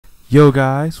Yo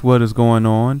guys, what is going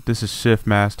on? This is Shift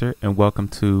Master and welcome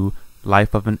to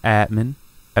Life of an Admin,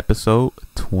 episode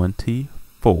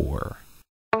 24.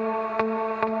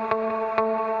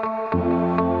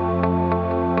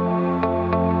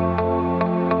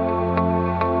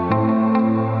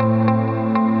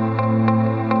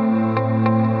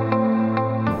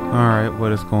 Alright,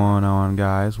 what is going on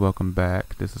guys? Welcome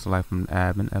back. This is Life of an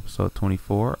Admin, episode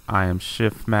 24. I am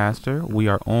Shift Master. We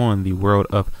are on the World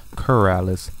of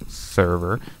Keralis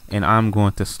server, and I'm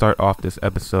going to start off this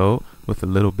episode with a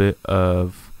little bit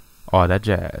of all that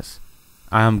jazz.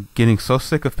 I'm getting so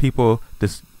sick of people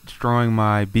destroying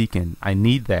my beacon. I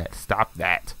need that. Stop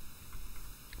that.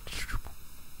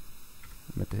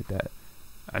 I meant to hit that.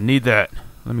 I need that.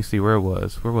 Let me see where it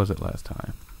was. Where was it last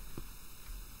time?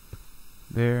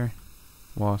 There.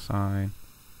 Wall sign.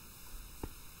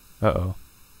 Uh-oh.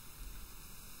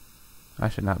 I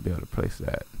should not be able to place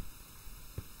that.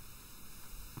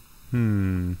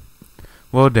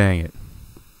 Well, dang it.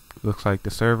 Looks like the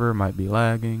server might be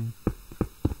lagging.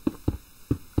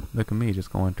 Look at me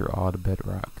just going through all the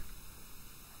bedrock.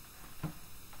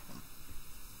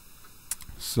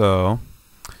 So,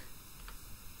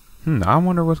 I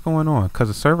wonder what's going on, because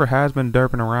the server has been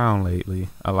derping around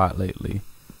a lot lately.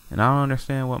 And I don't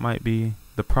understand what might be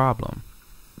the problem.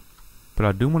 But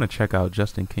I do want to check out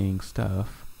Justin King's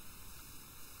stuff.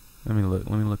 Let me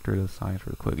look through the signs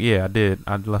real quick. Yeah, I did.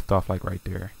 I left off like right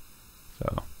there.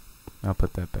 So I'll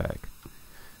put that back.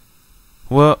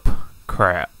 Whoop,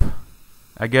 crap.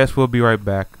 I guess we'll be right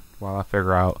back while I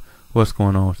figure out what's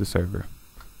going on with the server.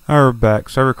 Alright, we're back.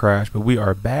 Server crashed, but we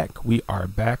are back. We are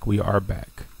back. We are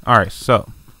back. Alright,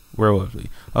 so where was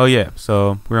we? Oh yeah,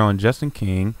 so we're on Justin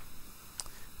King.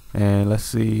 And let's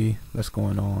see what's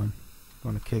going on.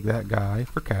 I'm gonna kick that guy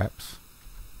for caps.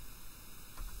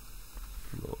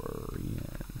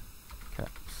 Florian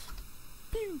caps.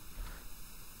 Pew.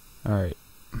 Alright.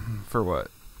 For what?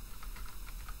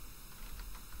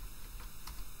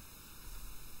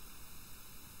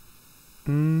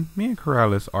 Me and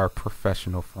Keralis are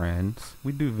professional friends.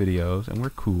 We do videos and we're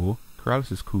cool. Keralis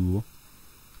is cool.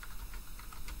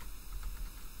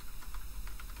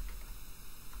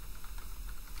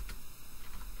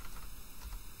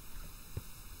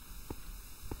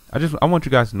 I want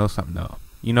you guys to know something though.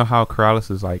 You know how Keralis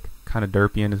is like kind of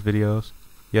derpy in his videos?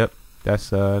 Yep, that's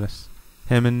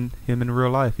him in real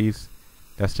life.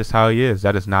 That's just how he is.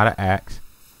 That is not an act.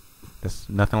 That's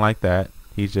nothing like that.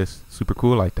 He's just super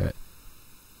cool like that.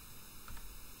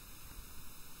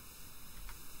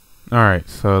 Alright,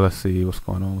 so let's see what's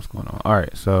going on.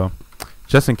 Alright, so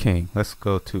Justin King. Let's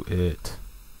go to it.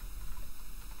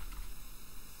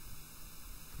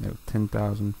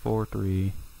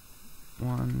 10,043.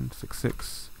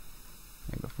 166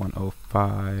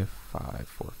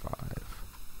 -105,545.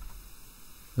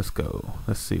 Let's go.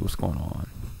 Let's see what's going on.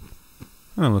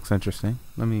 Oh, it looks interesting.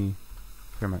 Let me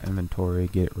clear my inventory,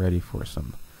 get ready for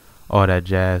some all that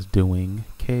jazz doing.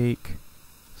 Cake,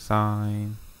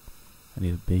 sign. I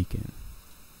need a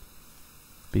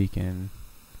beacon.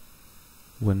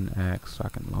 Wooden axe so I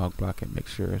can log block it, make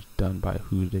sure it's done by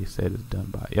who they said it's done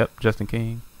by. Yep, Justin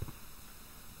King.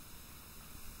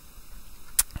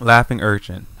 Laughing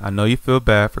Urchin, I know you feel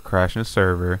bad for crashing the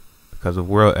server because of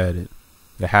World Edit.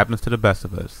 It happens to the best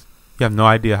of us. You have no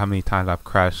idea how many times I've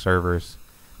crashed servers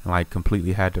and like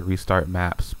completely had to restart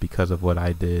maps because of what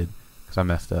I did because I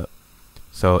messed up.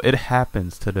 So it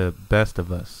happens to the best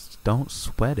of us. Don't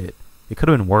sweat it. It could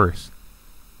have been worse.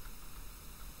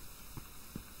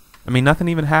 I mean, nothing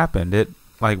even happened. It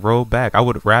like rolled back. I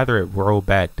would rather it roll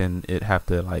back than it have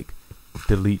to like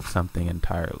delete something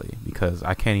entirely because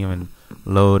I can't even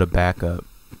load a backup.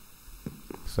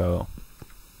 So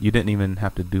you didn't even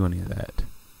have to do any of that.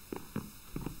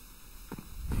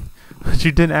 But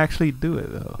you didn't actually do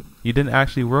it though. You didn't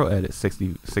actually world edit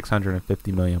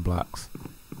 650 million blocks.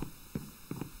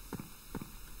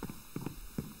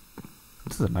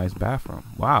 This is a nice bathroom.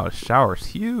 Wow, the shower's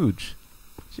huge.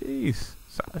 Jeez,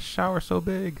 a shower so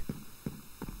big.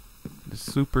 It's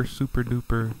super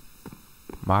duper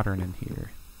modern in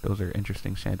here. Those are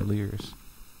interesting chandeliers.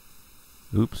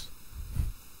 Oops.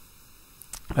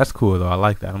 That's cool though. I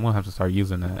like that. I'm gonna have to start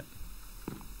using that.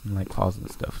 And like closet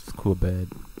and stuff. It's a cool bed.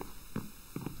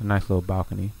 A nice little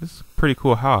balcony. This is a pretty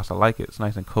cool house. I like it. It's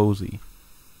nice and cozy.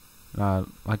 And I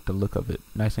like the look of it.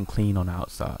 Nice and clean on the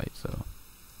outside. So.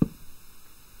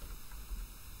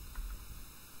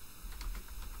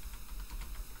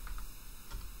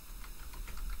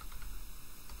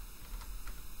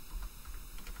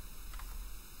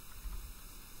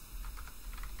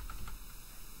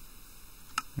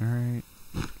 Alright,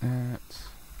 that's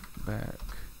back.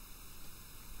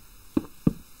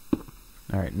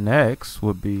 Alright, next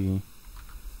would be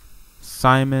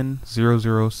Simon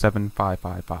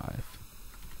 007555.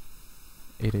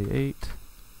 888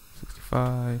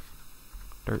 65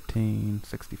 13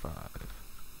 65.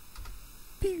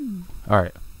 Pew!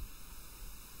 Alright.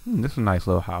 This is a nice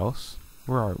little house.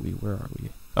 Where are we? Where are we?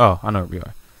 Oh, I know where we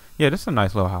are. Yeah, this is a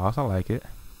nice little house. I like it.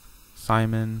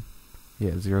 Simon,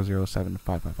 yeah,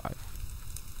 007555.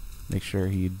 Make sure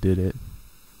he did it.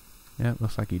 Yeah,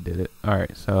 looks like he did it.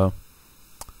 Alright, so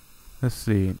let's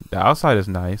see. The outside is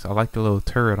nice. I like the little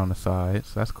turret on the side,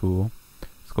 so that's cool.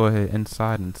 Let's go ahead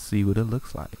inside and see what it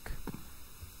looks like.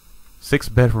 6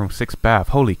 bedroom, 6 bath.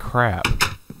 Holy crap.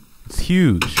 It's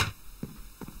huge.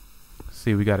 Let's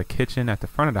see, we got a kitchen at the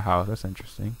front of the house. That's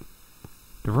interesting.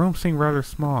 The rooms seem rather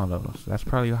small though, so that's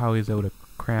probably how he's able to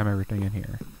cram everything in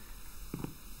here.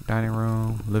 Dining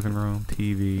room, living room,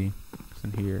 TV. What's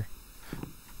in here?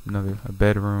 A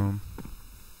bedroom.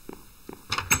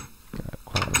 Got a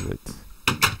closet.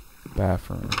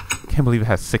 Bathroom. Can't believe it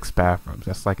has 6 bathrooms.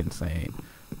 That's like insane.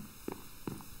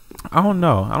 I don't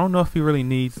know. I don't know if he really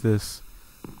needs this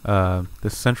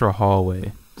this central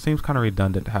hallway. Seems kind of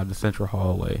redundant to have the central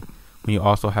hallway when you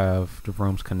also have the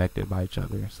rooms connected by each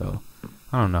other. So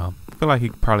I don't know. I feel like he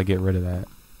could probably get rid of that.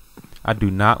 I do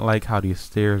not like how these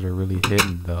stairs are really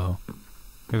hidden though.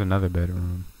 Here's another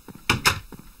bedroom.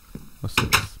 What's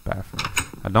this? Bathroom.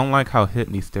 I don't like how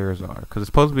hidden these stairs are, because it's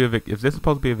supposed to be if this is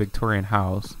supposed to be a Victorian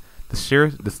house, the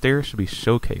stairs should be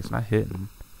showcased, not hidden.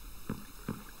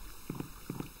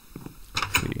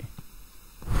 Let's see.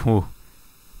 Whew.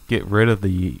 Get rid of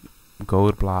the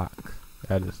gold block.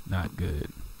 That is not good.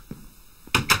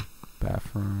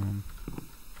 Bathroom.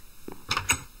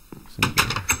 What's in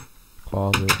here?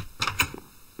 Closet.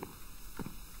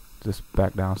 Just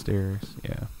back downstairs.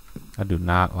 Yeah. I do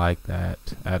not like that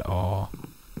at all.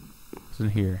 What's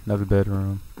in here? Another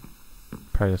bedroom.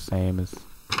 Probably the same as...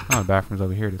 Oh, the bathroom's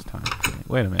over here this time. Okay,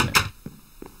 wait a minute.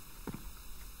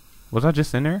 Was I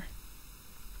just in there?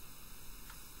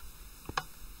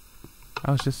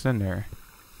 I was just in there.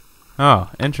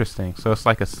 Oh, interesting. So it's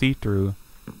like a see-through,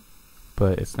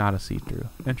 but it's not a see-through.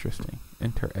 Interesting.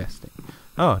 Interesting.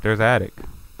 Oh, there's the attic.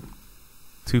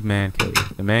 2 man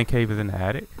cave. The man cave is in the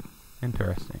attic?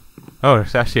 Interesting. Oh,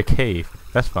 there's actually a cave.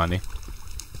 That's funny.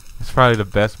 It's probably the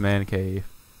best man cave.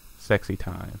 Sexy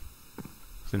time.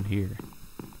 What's in here?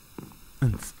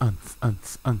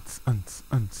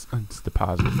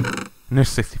 Deposit. And there's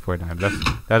 64 diamonds.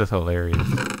 That is hilarious.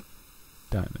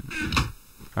 Diamonds.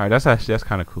 Alright, that's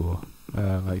kind of cool.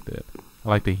 I like that. I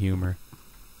like the humor.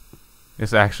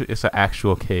 It's an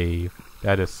actual cave.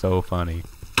 That is so funny.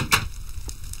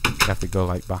 You have to go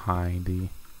like behind the...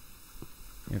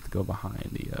 You have to go behind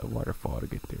the waterfall to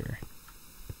get there.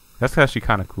 That's actually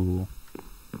kind of cool.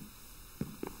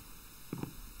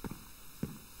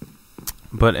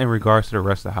 But in regards to the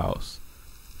rest of the house,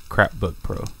 crap book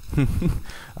pro.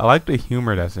 I like the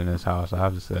humor that's in this house, I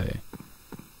have to say.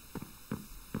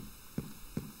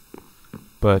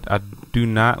 But I do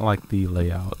not like the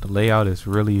layout. The layout is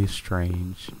really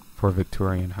strange for a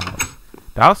Victorian house.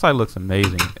 The outside looks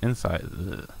amazing. Inside,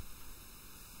 ugh.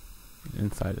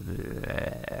 Inside of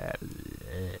it.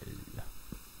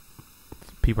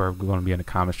 People are going to be in the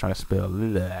comments trying to spell.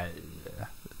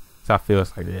 So I feel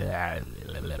it's like.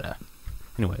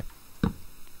 Anyway,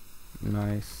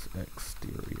 nice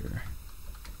exterior.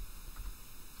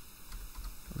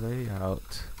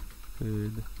 Layout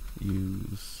could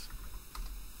use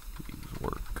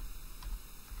work.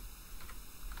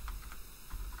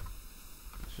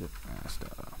 Shift faster.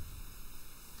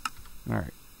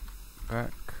 Alright,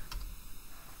 back.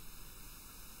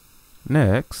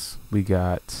 Next, we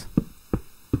got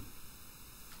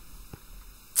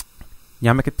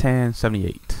Yamakatan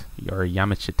 78 or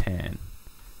Yamachitan.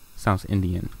 Sounds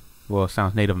Indian. Well, it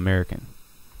sounds Native American.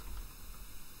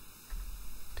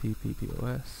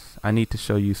 TPPOS. I need to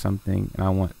show you something, and I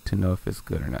want to know if it's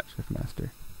good or not, Shift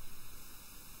Master.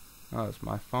 Oh, it's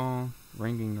my phone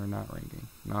ringing or not ringing?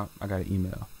 No, I got an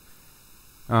email.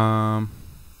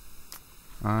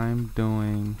 I'm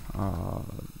doing all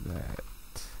that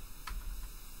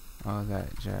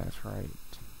jazz right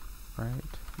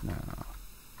now.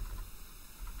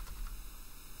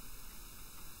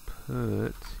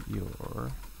 Put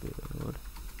your build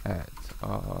at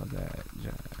all that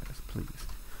jazz, please.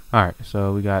 Alright,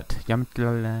 so we got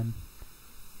Yamtlalan.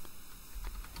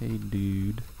 Hey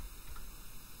dude.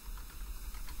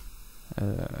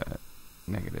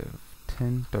 Negative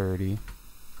 1030.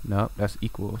 Nope, that's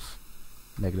equals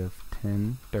negative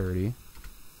 1030.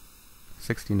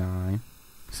 69.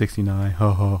 69.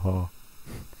 Ha ha ha.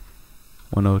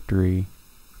 103.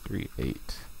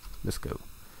 38. Let's go.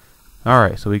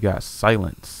 Alright, so we got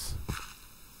Silence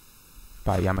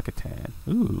by Yamakatan.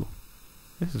 Ooh,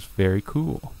 this is very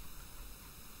cool.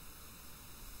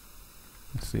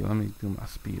 Let's see, let me do my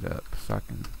speed up so I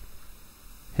can...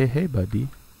 Hey buddy.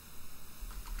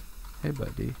 Hey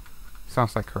buddy.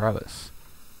 Sounds like Keralis.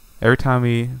 Every time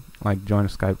we like join a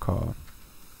Skype call,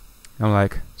 I'm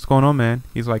like, what's going on, man?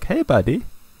 He's like, hey buddy.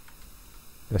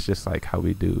 That's just like how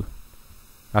we do.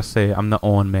 I say, I'm the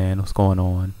on man, what's going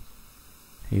on?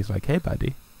 He's like, hey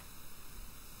buddy.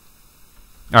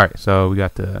 Alright, so we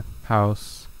got the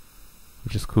house,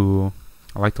 which is cool.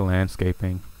 I like the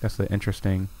landscaping. That's the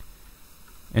interesting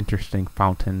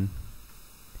fountain.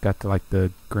 Got the, like,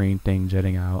 the green thing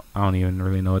jetting out. I don't even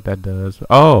really know what that does.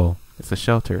 Oh, it's a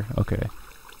shelter. Okay,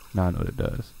 now I know what it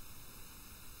does.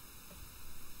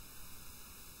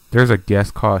 There's a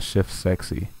guest called Shift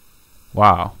Sexy.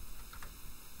 Wow.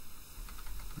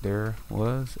 There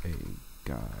was a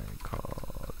guy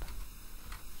called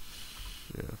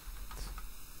Shift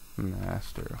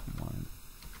Master 1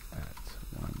 at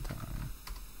one time.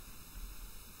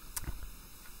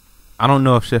 I don't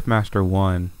know if Shift Master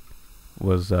 1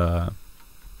 was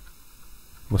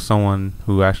someone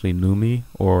who actually knew me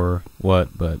or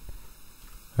what, but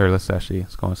here, let's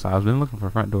go inside. I've been looking for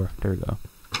a front door. There we go.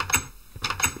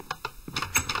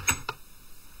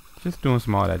 Just doing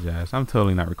some all that jazz. I'm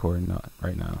totally not recording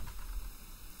right now.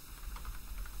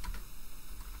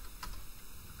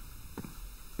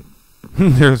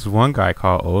 There's one guy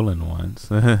called Olin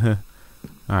once. Alright,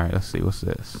 let's see. What's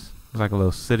this? It's like a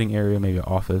little sitting area, maybe an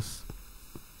office.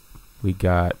 We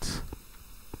got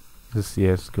this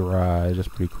CS garage. That's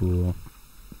pretty cool.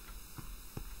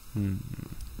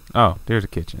 Oh, there's a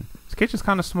kitchen. This kitchen's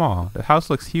kind of small. The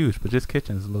house looks huge, but this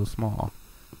kitchen is a little small.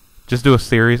 Just do a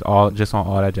series just on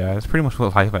all that jazz. That's pretty much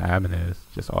what life of an admin is.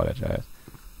 Just all that jazz.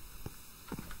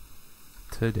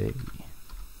 Today,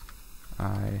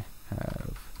 I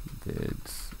have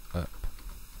vids up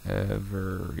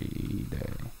every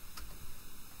day.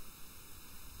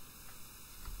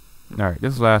 Alright,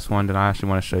 this is the last one that I actually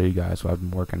want to show you guys what I've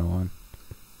been working on.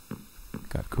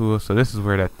 Got cool. So this is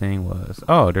where that thing was.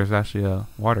 Oh, there's actually a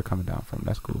water coming down from.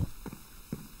 That's cool.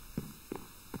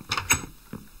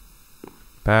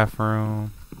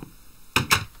 Bathroom.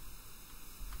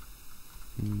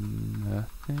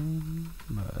 Nothing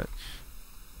much.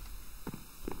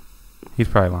 He's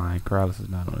probably lying. Keralis is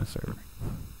not on the server.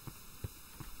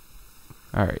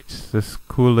 Alright, this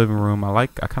cool living room. I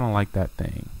kind of like that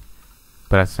thing,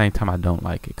 but at the same time I don't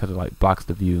like it because it like blocks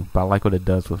the view. But I like what it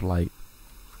does with light.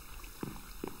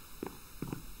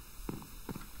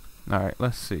 Alright,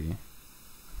 let's see.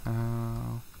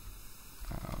 I'll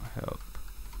help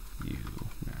you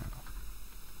now.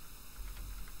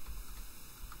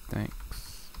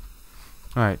 Thanks.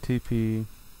 Alright, TP.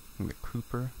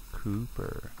 Cooper.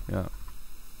 Yep.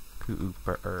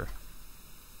 Cooper.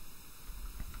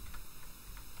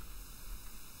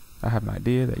 I have an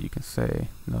idea that you can say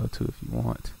no to if you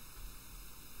want.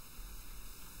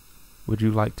 Would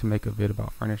you like to make a vid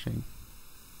about furnishing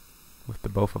with the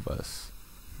both of us?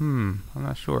 I'm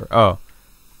not sure. Oh,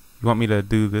 you want me to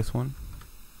do this one?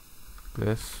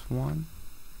 This one?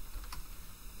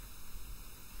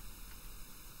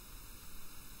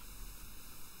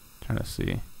 Trying to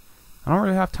see. I don't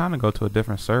really have time to go to a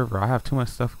different server. I have too much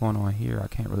stuff going on here. I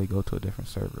can't really go to a different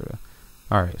server.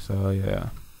 Alright, so yeah.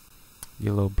 Get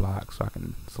a little block so I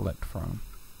can select from.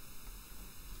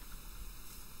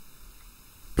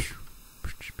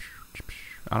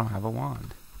 I don't have a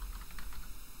wand.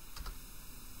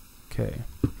 Okay.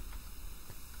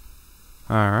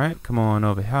 Alright, come on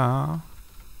over here.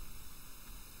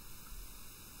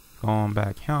 Going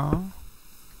back here.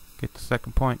 Get the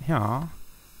second point here.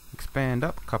 Expand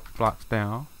up a couple blocks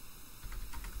down.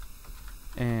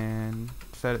 And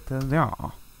set it to there.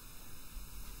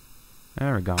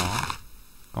 There we go.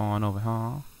 Going over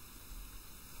here.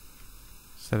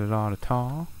 Set it all to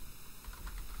tall.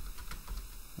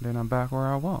 Then I'm back where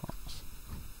I was.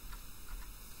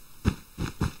 There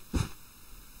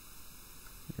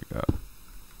we go.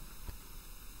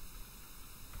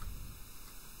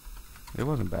 It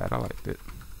wasn't bad. I liked it.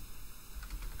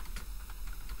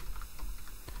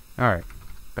 Alright.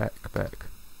 Back.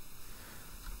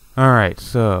 Alright,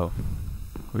 so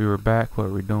we were back. What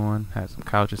were we doing? Had some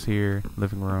couches here.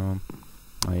 Living room.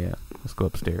 Oh yeah. Let's go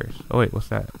upstairs. Oh wait, what's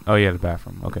that? Oh yeah, the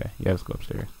bathroom. Okay. Yeah, let's go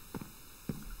upstairs.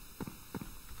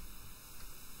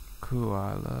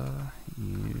 Koala, you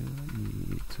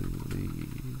need to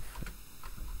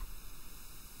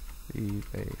leave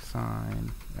a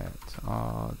sign at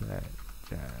all that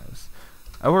jazz.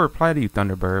 I will reply to you,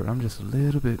 Thunderbird, but I'm just a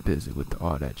little bit busy with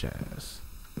all that jazz.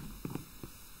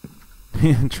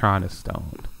 Tron is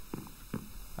stoned.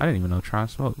 I didn't even know Tron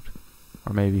smoked.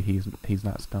 Or maybe he's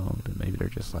not stoned, and maybe they're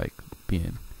just like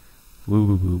being woo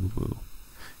woo woo woo woo.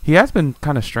 He has been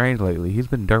kind of strange lately. He's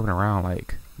been derping around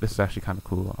like, this is actually kind of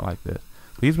cool. I like this.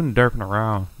 But he's been derping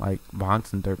around like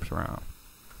Bonson derps around.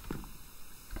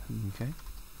 Okay.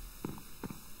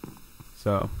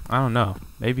 So I don't know.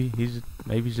 Maybe he's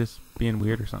just being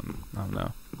weird or something. I don't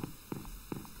know.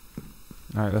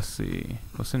 All right, let's see.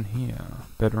 What's in here?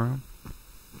 Bedroom.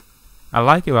 I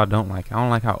like it, but I don't like it. I don't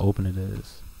like how open it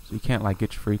is. So you can't like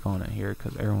get your freak on in here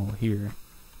because everyone will hear.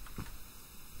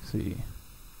 Let's see.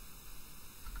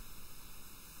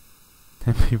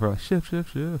 10 people are like, shift.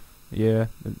 Yeah.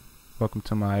 Welcome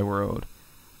to my world.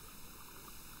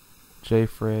 J.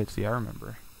 Fred. See, I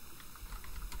remember.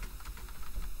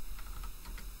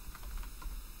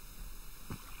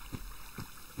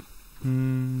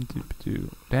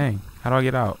 Dang. How do I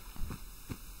get out?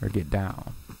 Or get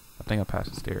down? I think I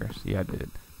passed the stairs. Yeah, I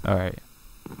did. Alright.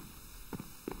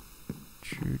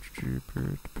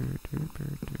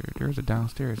 There's a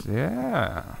downstairs.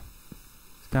 Yeah.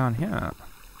 It's down here.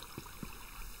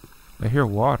 I hear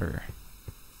water.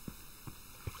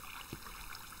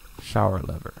 Shower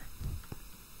lever.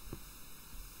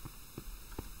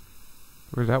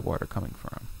 Where's that water coming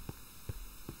from?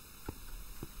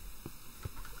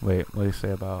 Wait, what do you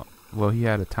say about... Well, he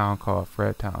had a town called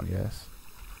Fredtown, yes.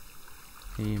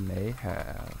 He may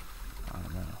have... I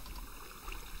don't know.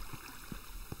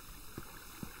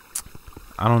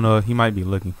 I don't know. He might be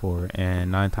looking for it.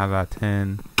 And 9 times out of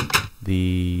 10,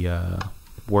 the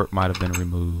warp might have been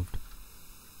removed.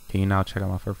 Can you now check out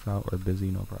my first out or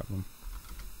busy? No problem.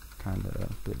 Kinda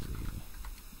busy.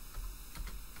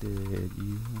 Did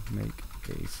you make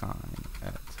a sign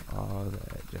at all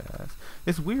that jazz?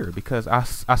 It's weird because I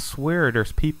swear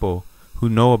there's people who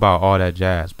know about all that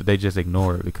jazz, but they just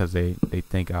ignore it because they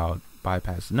think I'll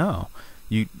bypass. No,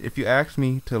 if you ask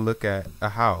me to look at a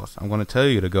house, I'm going to tell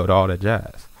you to go to all that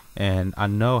jazz, and I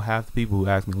know half the people who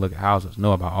ask me to look at houses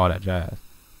know about all that jazz.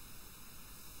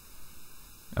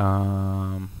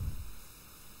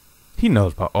 He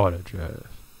knows about all that jazz.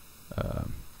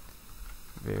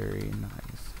 Very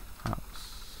nice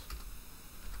house.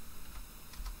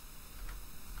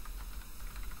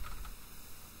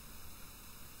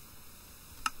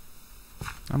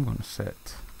 I'm gonna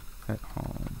set at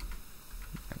home.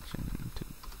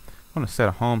 I'm gonna set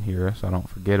a home here so I don't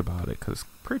forget about it because it's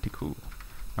pretty cool.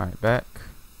 All right, back.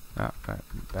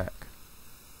 Back.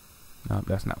 No,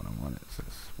 that's not what I wanted. It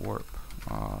says warp.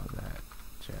 All that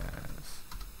jazz.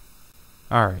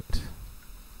 All right.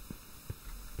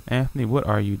 Anthony, what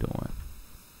are you doing?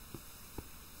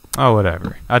 Oh,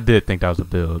 whatever. I did think that was a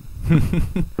build.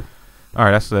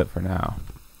 Alright, that's it for now.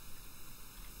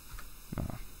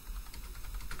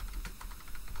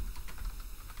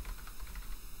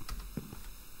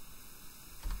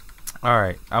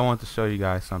 Alright, I want to show you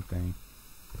guys something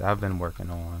that I've been working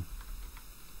on.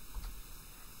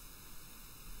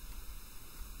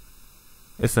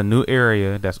 It's a new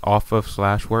area that's off of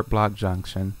 /warp block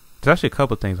junction. There's actually a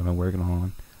couple things I've been working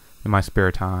on in my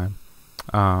spare time.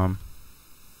 Let's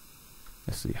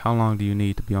see. How long do you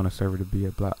need to be on a server to be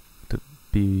a block?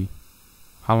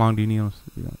 How long do you need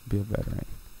to be a veteran?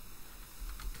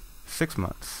 6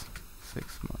 months.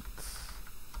 6 months.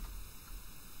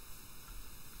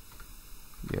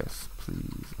 Yes,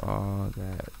 please. All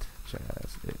that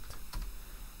jazz. It.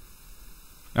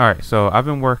 All right. So I've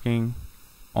been working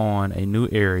on a new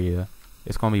area.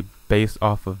 It's going to be based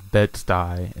off of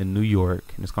Bed-Stuy in New York,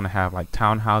 and it's going to have like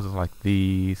townhouses like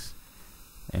these,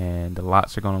 and the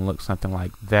lots are going to look something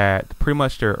like that. Pretty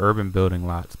much they're urban building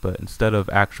lots, but instead of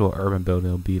actual urban building,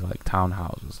 it'll be like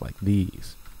townhouses like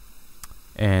these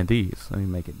and these. Let me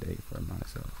make a day for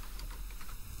myself.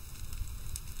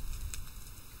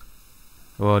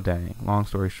 Well, dang, long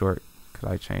story short, because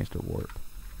I changed the warp.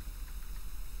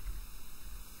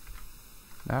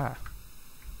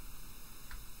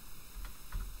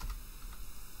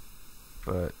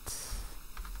 But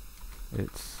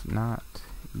it's not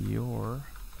your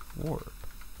warp.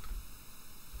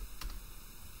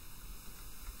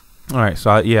 Alright,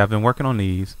 so I've been working on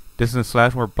these. This is in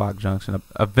 /warp block junction.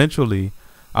 Eventually,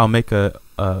 I'll make a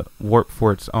warp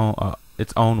for its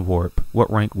own warp.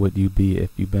 What rank would you be if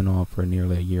you've been on for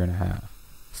nearly a year and a half?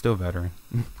 Still veteran.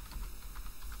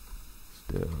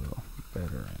 Still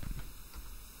veteran.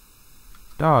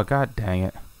 Dog, god dang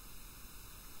it.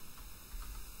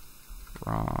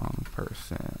 Wrong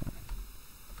person.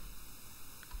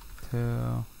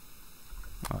 Tell.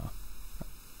 Oh.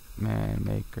 Man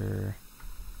maker.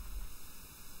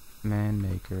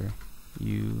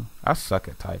 You. I suck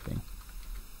at typing.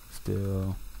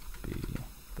 Still be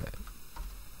that.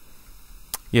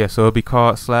 Yeah, so it'd be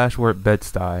called /warp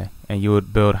bed-stuy, and you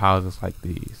would build houses like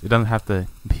these. It doesn't have to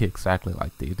be exactly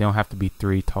like these. They don't have to be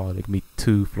 3 tall. They can be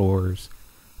 2 floors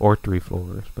or 3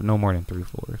 floors, but no more than 3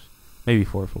 floors. Maybe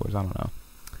 4 floors, I don't know.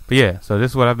 But yeah, so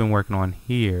this is what I've been working on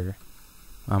here.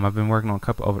 I've been working on a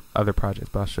couple of other projects,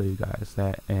 but I'll show you guys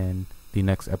that in the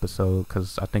next episode,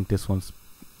 because I think this one's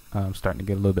starting to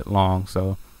get a little bit long.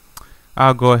 So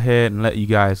I'll go ahead and let you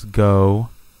guys go.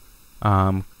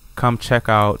 Come check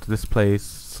out this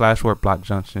place, /warp block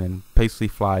junction, and basically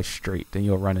fly straight, then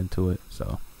you'll run into it.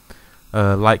 So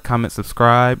like, comment,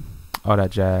 subscribe, all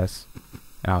that jazz,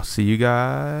 and I'll see you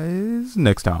guys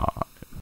next time.